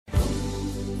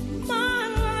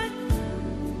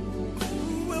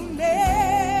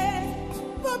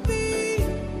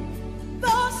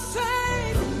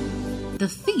The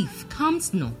thief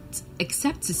comes not,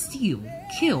 except to steal,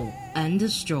 kill, and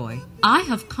destroy. I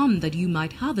have come that you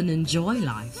might have and enjoy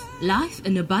life, life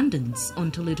in abundance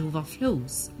until it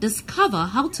overflows. Discover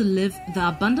how to live the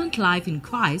abundant life in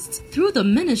Christ through the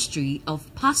ministry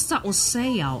of Pastor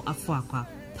Osei Afuakwa.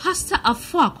 Pastor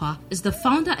Afuakwa is the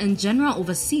founder and general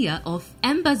overseer of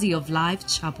Embassy of Life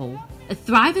Chapel, a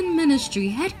thriving ministry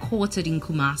headquartered in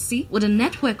Kumasi with a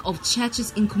network of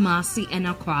churches in Kumasi and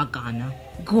Accra, Ghana.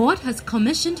 God has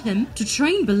commissioned him to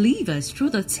train believers through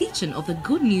the teaching of the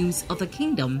good news of the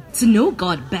kingdom to know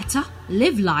God better,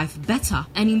 live life better,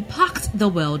 and impact the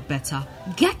world better.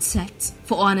 Get set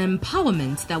for an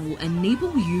empowerment that will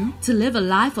enable you to live a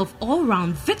life of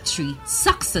all-round victory,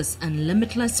 success, and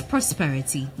limitless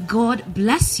prosperity. God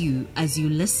bless you as you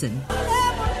listen.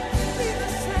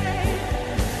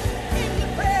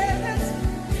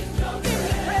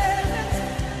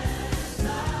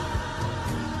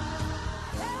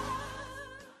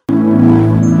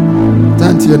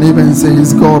 To your neighbor and say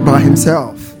he's God by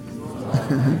himself.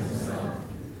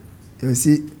 You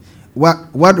see,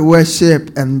 what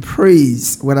worship and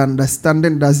praise with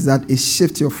understanding does is that it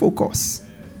shifts your focus.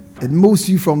 It moves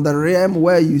you from the realm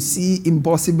where you see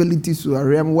impossibilities to a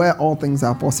realm where all things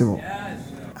are possible.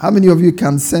 How many of you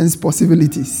can sense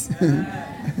possibilities?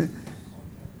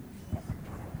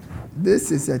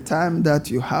 This is a time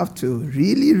that you have to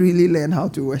really, really learn how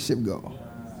to worship God.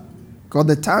 Because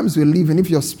the times we live in, if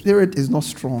your spirit is not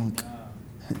strong,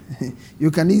 you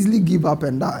can easily give up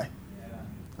and die.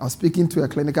 I was speaking to a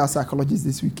clinical psychologist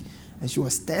this week, and she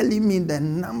was telling me the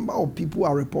number of people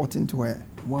are reporting to her.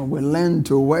 When we learn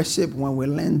to worship, when we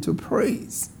learn to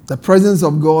praise, the presence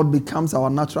of God becomes our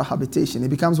natural habitation.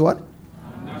 It becomes what?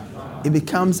 It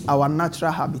becomes our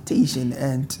natural habitation.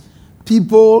 And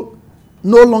people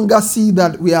no longer see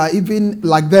that we are even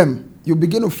like them. You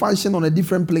begin to function on a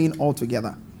different plane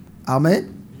altogether.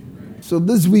 Amen? So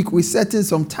this week we're setting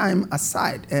some time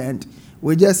aside and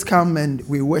we just come and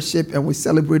we worship and we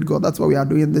celebrate God. That's what we are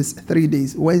doing this 3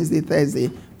 days, Wednesday,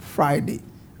 Thursday, Friday.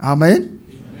 Amen?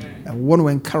 And we want to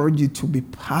encourage you to be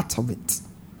part of it.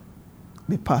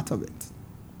 Be part of it.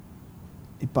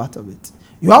 Be part of it.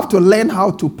 You have to learn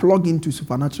how to plug into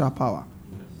supernatural power.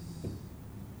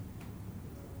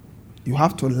 You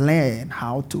have to learn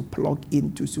how to plug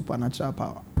into supernatural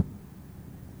power.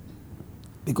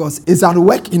 Because it's at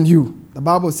work in you. The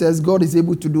Bible says God is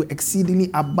able to do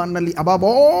exceedingly abundantly above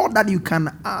all that you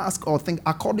can ask or think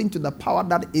according to the power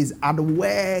that is at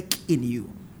work in you.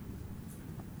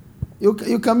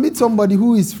 You can meet somebody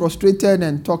who is frustrated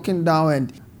and talking down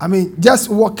and just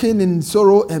walking in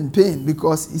sorrow and pain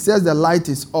because he says the light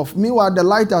is off. Meanwhile, the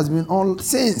light has been on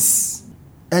since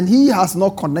and he has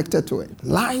not connected to it.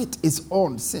 Light is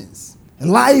on since.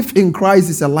 Life in Christ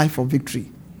is a life of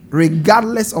victory,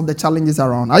 regardless of the challenges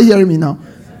around. Are you hearing me now?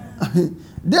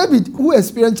 David, who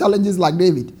experienced challenges like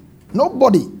David?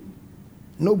 Nobody.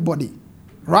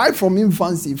 Right from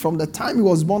infancy, from the time he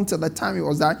was born to the time he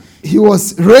was died, he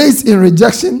was raised in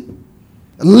rejection,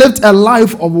 lived a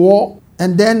life of war,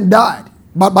 and then died.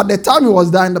 But by the time he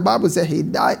was dying, the Bible said he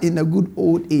died in a good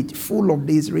old age, full of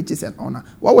days, riches, and honor.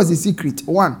 What was his secret?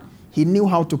 One, he knew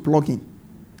how to plug in.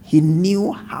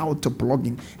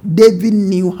 David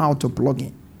knew how to plug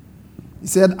in. He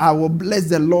said, I will bless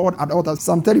the Lord at all times.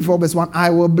 Psalm 34 verse 1,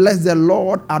 I will bless the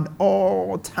Lord at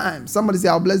all times. Somebody say,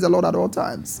 I'll bless the Lord at all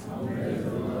times.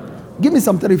 Give me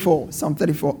Psalm 34. Psalm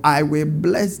 34, I will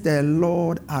bless the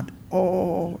Lord at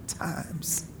all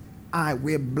times. I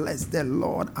will bless the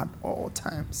Lord at all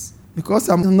times. Because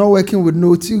I'm not working with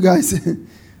notes, you guys,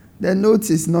 the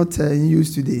notes is not in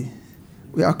use today.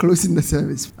 We are closing the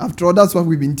service. After all, that's what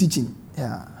we've been teaching.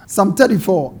 Yeah. Psalm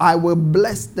 34, I will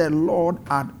bless the Lord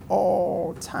at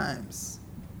all times,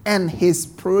 and his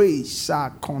praise shall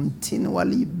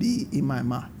continually be in my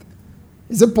mouth.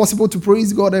 Is it possible to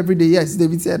praise God every day? Yes,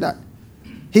 David said that.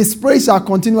 His praise shall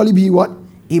continually be what?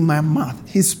 In my mouth.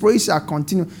 His praise shall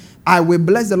continue. I will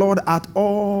bless the Lord at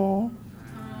all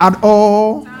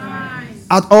times.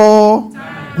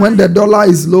 When the dollar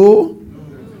is low,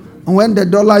 and when the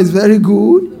dollar is very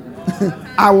good,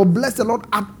 I will bless the Lord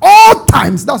at all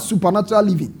times. That's supernatural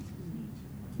living.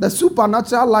 The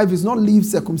supernatural life is not lived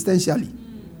circumstantially.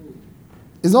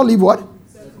 It's not lived what?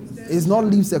 It's not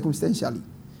lived circumstantially.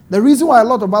 The reason why a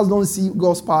lot of us don't see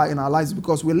God's power in our lives is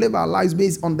because we live our lives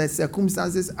based on the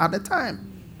circumstances at the time.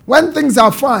 When things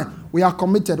are fine, we are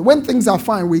committed. When things are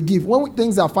fine, we give. When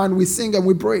things are fine, we sing and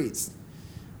we praise.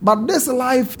 But this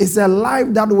life is a life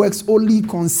that works only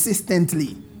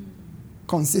consistently.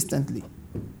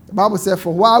 The Bible says,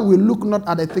 for while we look not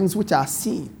at the things which are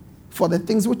seen, For the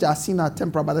things which are seen are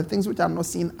temporal, but the things which are not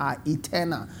seen are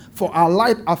eternal. For our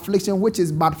light affliction, which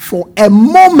is but for a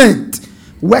moment,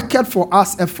 worketh for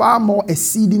us a far more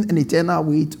exceeding and eternal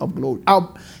weight of glory.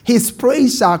 His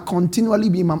praise shall continually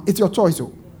be. It's your choice.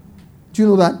 Oh. Do you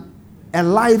know that? A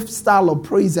lifestyle of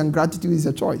praise and gratitude is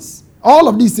a choice. All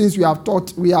of these things we have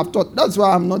taught. That's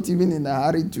why I'm not even in a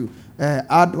hurry to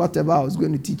add whatever I was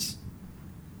going to teach.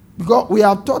 Because we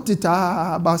have taught it,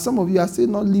 but some of you are still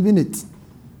not living it.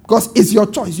 Because it's your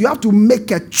choice. You have to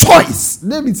make a choice.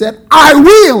 David said, I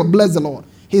will bless the Lord.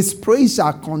 His praise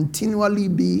shall continually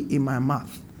be in my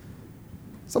mouth.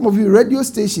 Some of you radio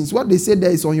stations, what they say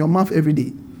there is on your mouth every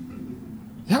day.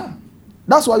 Yeah.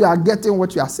 That's why you are getting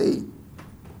what you are saying.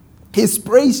 His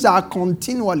praise shall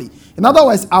continually. In other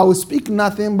words, I will speak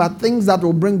nothing but things that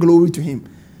will bring glory to him.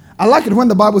 I like it when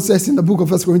the Bible says in the book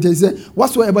of 1 Corinthians, it says,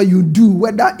 whatsoever you do,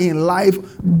 whether in life,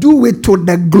 do it to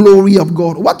the glory of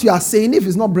God. What you are saying, if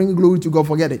it's not bringing glory to God,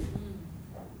 forget it.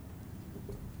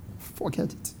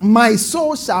 Forget it. My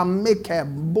soul shall make a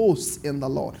boast in the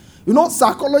Lord. You know,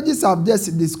 psychologists have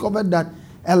just discovered that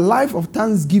a life of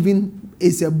thanksgiving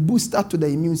is a booster to the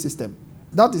immune system.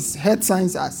 That is, health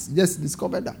science has just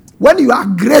discovered that. When you are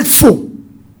grateful,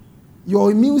 your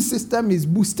immune system is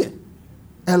boosted.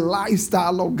 A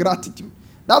lifestyle of gratitude.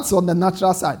 That's on the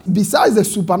natural side. Besides the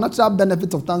supernatural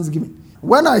benefit of thanksgiving.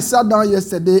 When I sat down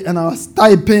yesterday and I was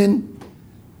typing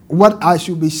what I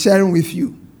should be sharing with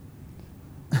you,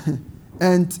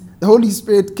 and the Holy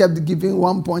Spirit kept giving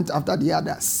one point after the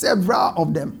other, several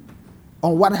of them,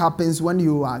 on what happens when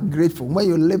you are grateful, when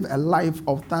you live a life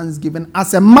of thanksgiving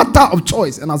as a matter of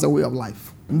choice and as a way of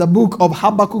life. In the book of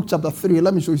Habakkuk chapter 3,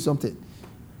 let me show you something.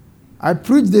 I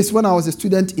preached this when I was a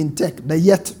student in tech, the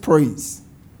yet praise.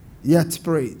 Yet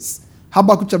praise.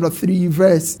 Habakkuk chapter 3,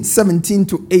 verse 17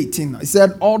 to 18. It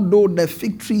said, although the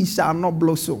fig tree shall not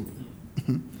blossom.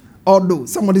 Although.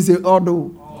 Somebody say,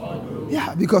 although.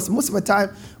 Yeah, because most of the time,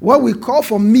 when we call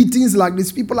for meetings like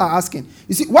this, people are asking.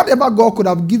 You see, whatever God could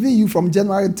have given you from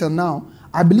January till now,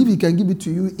 I believe he can give it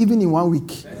to you even in 1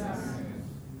 week.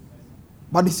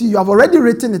 But you see, you have already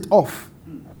written it off.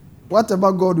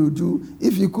 Whatever God will do,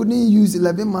 if you couldn't use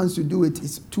 11 months to do it,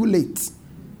 it's too late.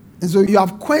 And so you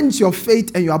have quenched your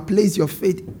faith and you have placed your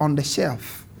faith on the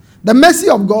shelf. The mercy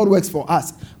of God works for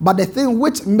us. But the thing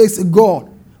which makes God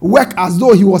work as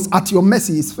though he was at your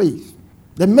mercy is faith.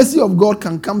 The mercy of God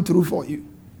can come through for you.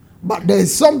 But there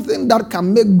is something that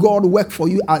can make God work for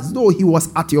you as though he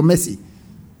was at your mercy.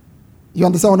 You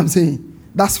understand what I'm saying?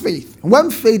 That's faith.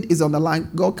 When faith is on the line,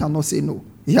 God cannot say no.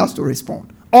 He has to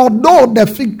respond. Although the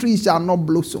fig tree shall not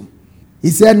blossom, he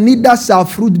said, neither shall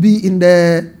fruit be in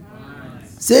the...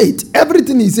 Say it.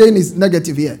 Everything he's saying is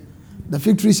negative here. The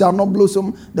fig tree shall not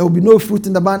blossom. There will be no fruit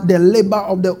in the vine. The labor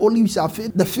of the olive shall fail.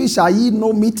 The fish shall eat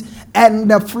no meat. And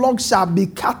the flock shall be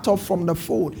cut off from the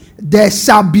fold. There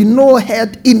shall be no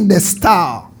head in the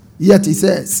stall. Yet he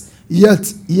says, yet,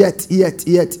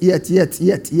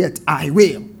 I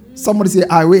will. Somebody say,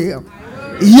 I will.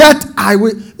 Yet I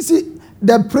will. You see,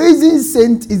 the praising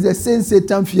saint is the saint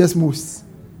Satan fears most.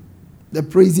 The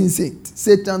praising saint.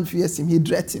 Satan fears him. He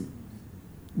dreads him.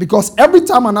 Because every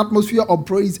time an atmosphere of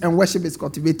praise and worship is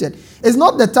cultivated, it's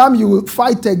not the time you will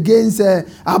fight against,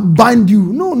 bind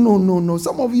you. No.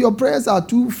 Some of your prayers are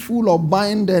too full of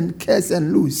bind and curse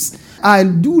and loose. I'll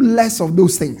do less of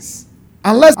those things.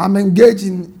 Unless I'm engaged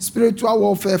in spiritual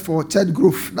warfare for church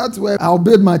growth. That's where I'll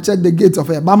build my church, the gates of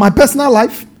hell. But my personal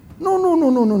life,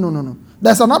 no.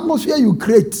 There's an atmosphere you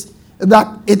create that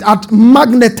it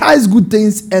magnetizes good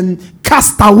things and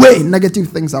cast away negative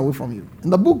things away from you.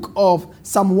 In the book of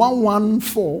Psalm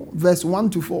 114, verse 1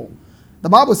 to 4, the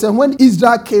Bible says, when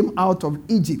Israel came out of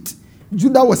Egypt,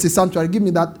 Judah was his sanctuary. Give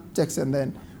me that text and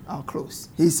then I'll close.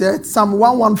 He said, Psalm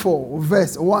 114,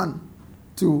 verse 1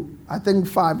 to, I think,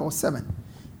 5 or 7.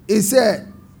 He said,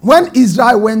 when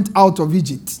Israel went out of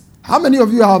Egypt, how many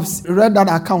of you have read that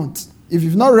account? If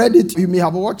you've not read it, you may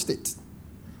have watched it.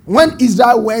 When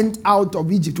Israel went out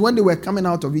of Egypt, when they were coming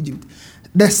out of Egypt,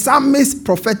 the psalmist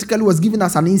prophetically was giving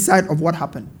us an insight of what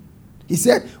happened. He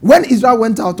said, when Israel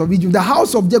went out of Egypt, the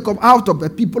house of Jacob out of a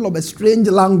people of a strange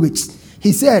language,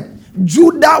 he said,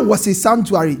 Judah was his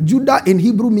sanctuary. Judah in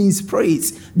Hebrew means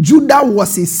praise. Judah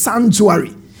was his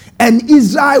sanctuary. And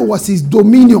Israel was his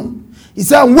dominion. He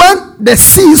said, when the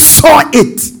sea saw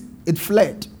it, it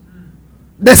fled.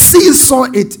 The sea saw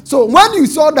it. So when you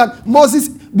saw that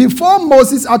before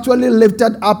Moses actually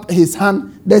lifted up his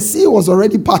hand, the sea was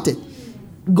already parted.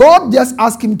 God just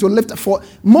asked him to lift. For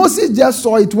Moses just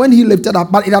saw it when he lifted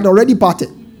up, but it had already parted.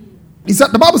 He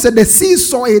said, the Bible said the sea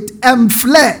saw it and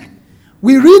fled.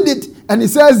 We read it and it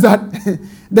says that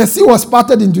the sea was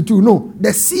parted into two. No,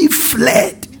 the sea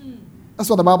fled. That's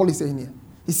what the Bible is saying here.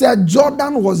 He said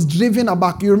Jordan was driven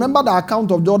aback. You remember the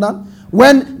account of Jordan?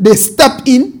 When they stepped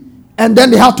in and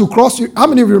then they had to cross. How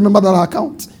many of you remember that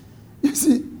account? You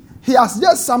see, he has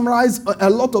just summarized a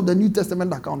lot of the New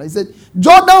Testament account. He said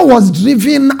Jordan was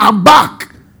driven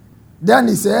aback. Then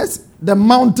he says the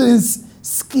mountains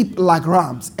skip like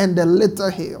rams and the little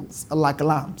hills like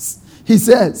lambs. He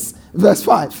says, verse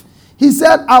 5, he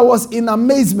said, I was in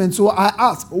amazement, so I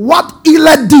asked, what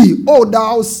ailed thee, O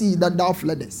thou sea that thou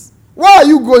fleddest? Where are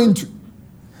you going to?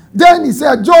 Then he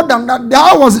said, Jordan, that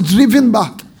thou was driven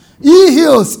back, ye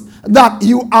hills that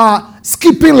you are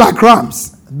skipping like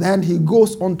rams. Then he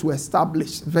goes on to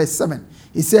establish, verse 7.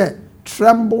 He said,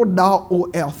 tremble thou, O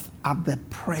earth, at the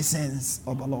presence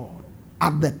of the Lord.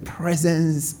 At the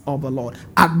presence of the Lord.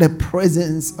 At the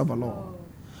presence of the Lord.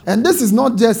 And this is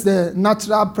not just the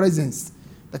natural presence.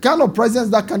 The kind of presence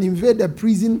that can invade a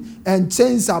prison and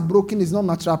chains are broken is not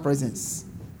natural presence.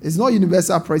 It's not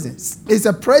universal presence. It's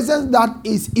a presence that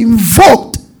is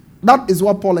invoked. That is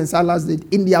what Paul and Silas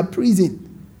did in their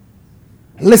prison.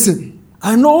 Listen,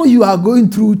 I know you are going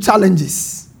through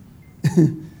challenges.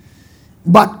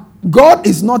 But God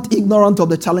is not ignorant of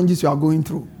the challenges you are going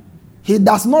through. He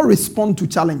does not respond to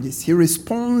challenges. He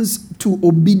responds to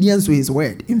obedience to his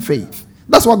word in faith.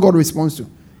 That's what God responds to.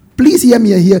 Please hear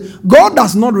me here. God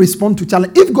does not respond to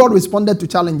challenges. If God responded to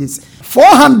challenges,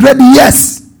 400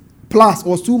 years plus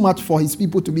was too much for his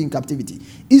people to be in captivity.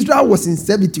 Israel was in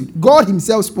servitude. God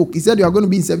himself spoke. He said, you are going to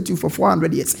be in servitude for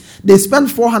 400 years. They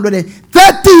spent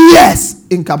 430 years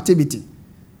in captivity.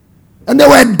 And they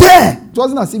were there. It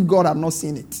wasn't as if God had not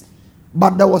seen it.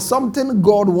 But there was something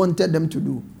God wanted them to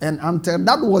do. And until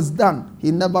that was done, he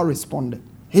never responded.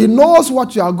 He knows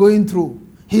what you are going through.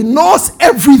 He knows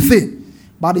everything.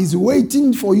 But he's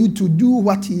waiting for you to do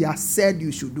what he has said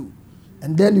you should do.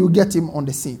 And then you get him on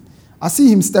the scene. I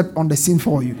see him step on the scene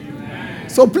for you. Amen.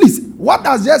 So please, what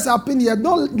has just happened here,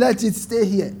 don't let it stay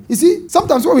here. You see,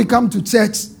 sometimes when we come to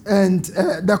church and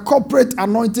the corporate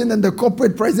anointing and the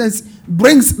corporate presence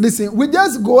brings this in, we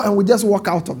just go and we just walk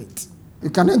out of it.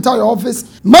 You can enter your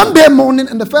office Monday morning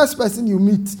and the first person you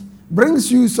meet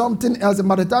brings you something else, and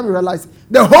by the time you realize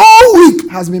the whole week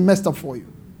has been messed up for you.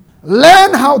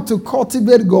 Learn how to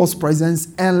cultivate God's presence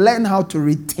and learn how to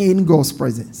retain God's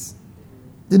presence.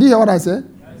 Did you hear what I said?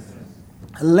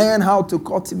 Yes. Learn how to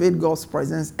cultivate God's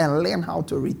presence and learn how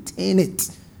to retain it.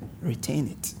 Retain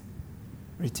it.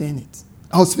 Retain it.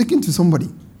 I was speaking to somebody,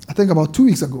 I think about 2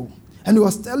 weeks ago, and he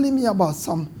was telling me about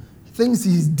some things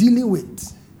he's dealing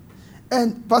with.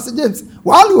 And Pastor James,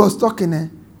 while he was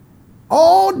talking,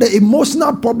 all the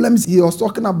emotional problems he was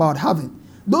talking about having,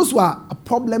 those were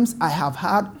problems I have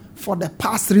had for the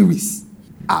past 3 weeks.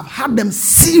 I've had them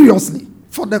seriously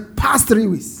for the past 3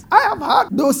 weeks. I have had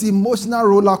those emotional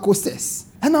roller coasters.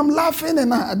 And I'm laughing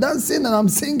and I'm dancing and I'm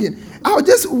singing. I was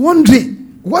just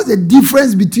wondering, what's the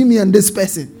difference between me and this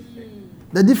person?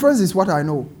 The difference is what I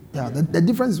know. Yeah, the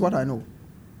difference is what I know.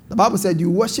 The Bible said you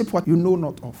worship what you know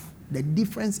not of. The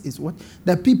difference is what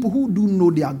the people who do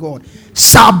know their God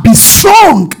shall be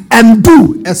strong and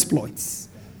do exploits.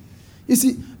 You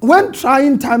see, when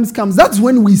trying times comes, that's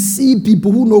when we see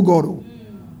people who know God.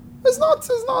 It's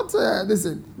not,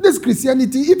 listen, this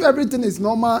Christianity, if everything is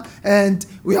normal and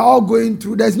we are all going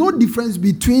through, there's no difference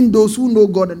between those who know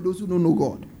God and those who don't know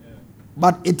God. Yeah.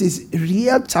 But it is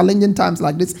real challenging times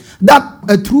like this that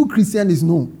a true Christian is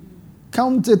known.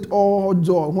 Count it all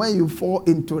joy when you fall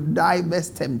into diverse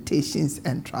temptations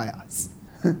and trials.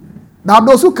 Now,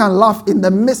 those who can laugh in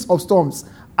the midst of storms,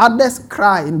 others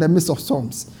cry in the midst of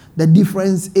storms. The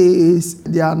difference is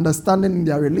their understanding in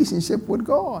their relationship with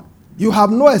God. You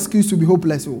have no excuse to be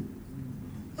hopeless. Oh.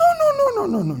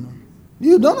 No.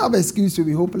 You don't have an excuse to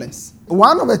be hopeless.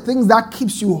 One of the things that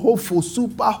keeps you hopeful,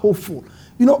 super hopeful.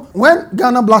 You know, when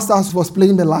Ghana Blasters was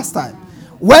playing the last time,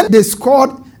 when they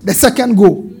scored the second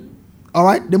goal, all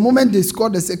right, the moment they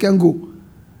scored the second goal,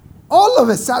 all of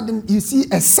a sudden you see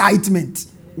excitement.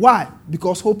 Why?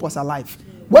 Because hope was alive.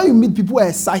 When you meet people who are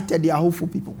excited, they are hopeful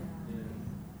people.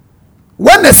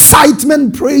 When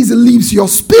excitement, praise leaves your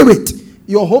spirit,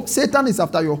 your hope, Satan is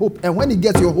after your hope. And when he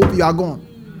gets your hope, you are gone.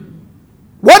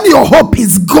 When your hope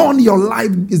is gone, your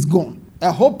life is gone.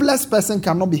 A hopeless person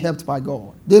cannot be helped by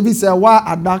God. David said, why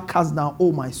art thou cast down,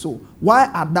 O my soul? Why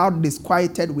art thou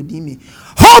disquieted within me?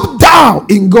 Hope thou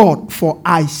in God, for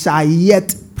I shall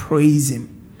yet praise him.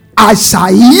 I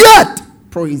shall yet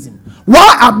praise him.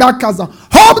 Why art thou cast down?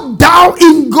 Hope thou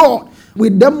in God. We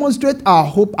demonstrate our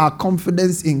hope, our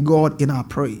confidence in God in our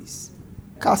praise.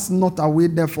 Cast not away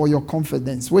therefore your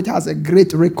confidence, which has a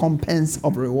great recompense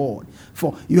of reward.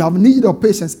 For you have need of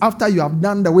patience after you have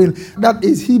done the will. That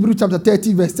is Hebrews chapter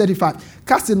 30, verse 35.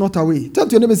 Cast it not away. Turn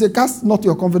to your neighbor and say, cast not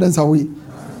your confidence away.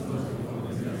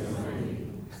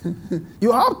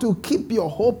 You have to keep your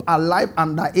hope alive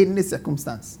under any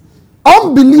circumstance.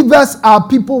 Unbelievers are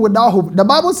people without hope. The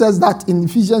Bible says that in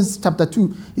Ephesians chapter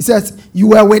 2. It says, you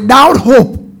were without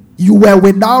hope. You were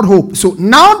without hope. So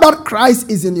now that Christ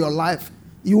is in your life,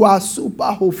 you are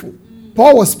super hopeful.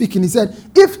 Paul was speaking. He said,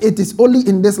 if it is only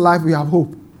in this life we have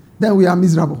hope, then we are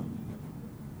miserable.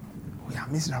 We are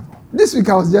miserable. This week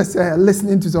I was just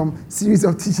listening to some series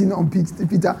of teaching on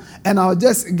Peter, and I was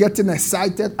just getting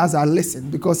excited as I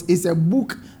listened, because it's a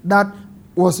book that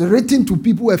was written to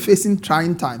people who are facing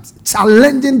trying times,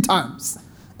 challenging times.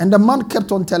 And the man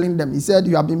kept on telling them, he said,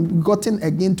 you have been begotten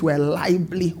again to a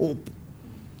lively hope.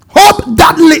 Hope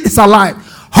that is alive.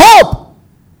 Hope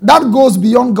that goes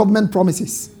beyond government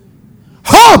promises.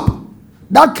 Hope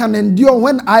that can endure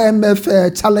when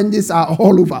IMF challenges are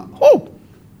all over. Hope.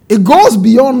 It goes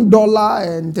beyond dollar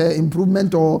and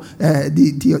improvement or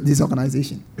this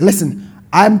organization. Listen,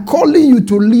 I'm calling you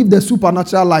to live the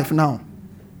supernatural life now.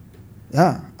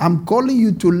 Yeah, I'm calling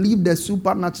you to live the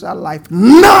supernatural life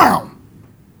now.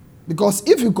 Because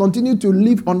if you continue to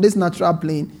live on this natural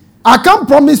plane, I can't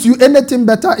promise you anything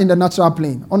better in the natural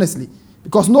plane, honestly.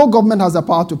 Because no government has the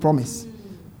power to promise.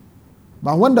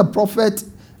 But when the prophet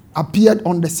appeared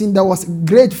on the scene, there was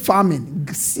great famine,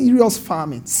 serious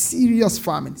famine.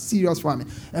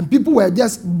 And people were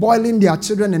just boiling their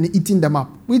children and eating them up.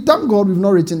 We thank God we've not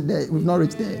reached there. We've not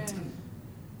reached there yet.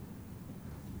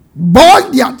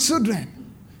 Boil their children.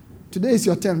 Today is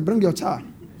your turn. Bring your child.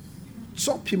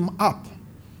 Chop him up.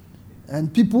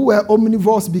 And people who were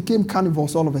omnivores became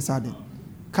carnivores all of a sudden.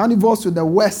 Carnivores to the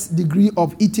worst degree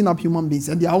of eating up human beings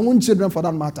and their own children for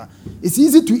that matter. It's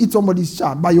easy to eat somebody's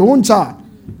child, but your own child,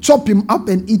 chop him up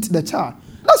and eat the child.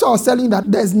 That's why I was telling you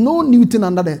that there's no new thing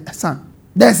under the sun.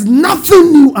 There's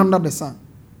nothing new under the sun.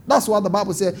 That's why the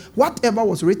Bible says, whatever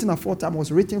was written aforetime was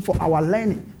written for our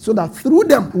learning, so that through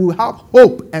them we will have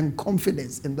hope and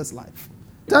confidence in this life.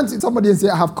 Turn to somebody and say,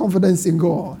 I have confidence in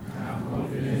God.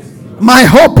 My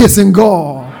hope is in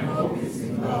God.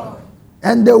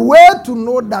 And the way to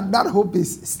know that that hope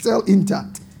is still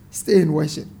intact, stay in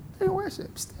worship. Stay in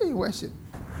worship. Stay in worship.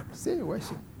 Stay in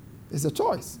worship. It's a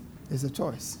choice. It's a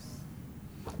choice.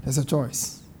 It's a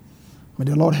choice. May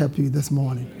the Lord help you this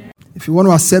morning. If you want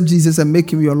to accept Jesus and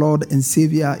make him your Lord and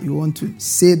Savior, you want to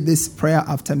say this prayer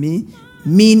after me,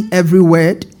 mean every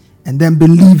word, and then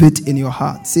believe it in your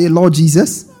heart. Say, Lord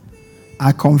Jesus,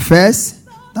 I confess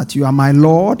that you are my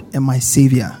Lord and my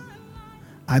Savior.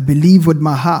 I believe with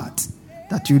my heart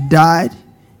that you died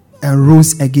and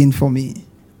rose again for me.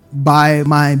 By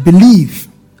my belief,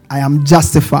 I am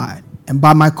justified, and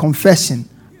by my confession,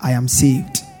 I am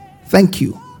saved. Thank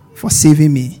you for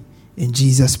saving me in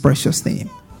Jesus' precious name.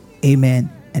 Amen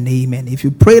and amen. If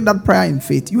you pray that prayer in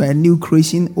faith, you are a new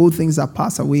creation. All things are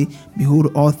passed away.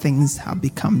 Behold, all things have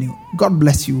become new. God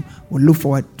bless you. We look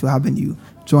forward to having you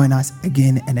join us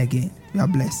again and again. You are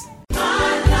blessed.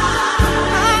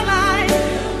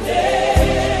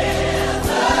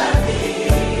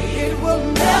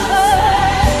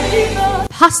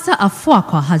 Pastor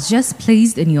Afuakwa has just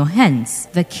placed in your hands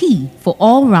the key for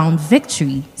all-round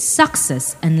victory,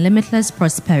 success, and limitless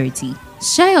prosperity.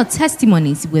 Share your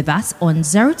testimonies with us on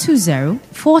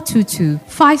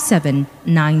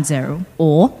 020-422-5790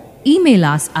 or email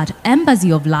us at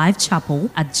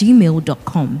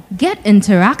embassyoflifechapel@gmail.com. Get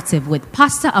interactive with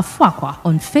Pastor Afuakwa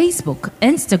on Facebook,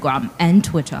 Instagram, and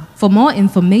Twitter. For more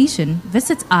information,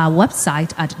 visit our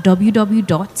website at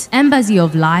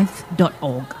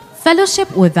www.embassyoflife.org. Fellowship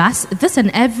with us this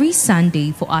and every Sunday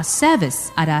for our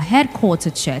service at our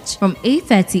headquarters church from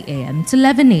 8:30 a.m. to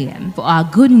 11 a.m. for our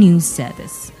Good News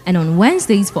service. And on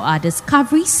Wednesdays for our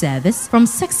Discovery service from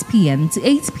 6 p.m. to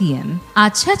 8 p.m.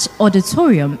 Our church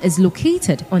auditorium is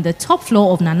located on the top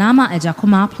floor of Nanama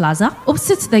Ejakuma Plaza,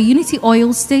 opposite the Unity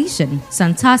Oil Station,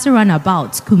 Santata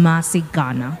Runabout, Kumasi,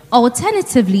 Ghana.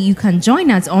 Alternatively, you can join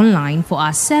us online for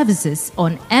our services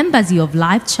on Embassy of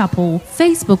Life Chapel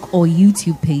Facebook or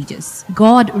YouTube pages.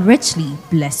 God richly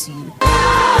bless you.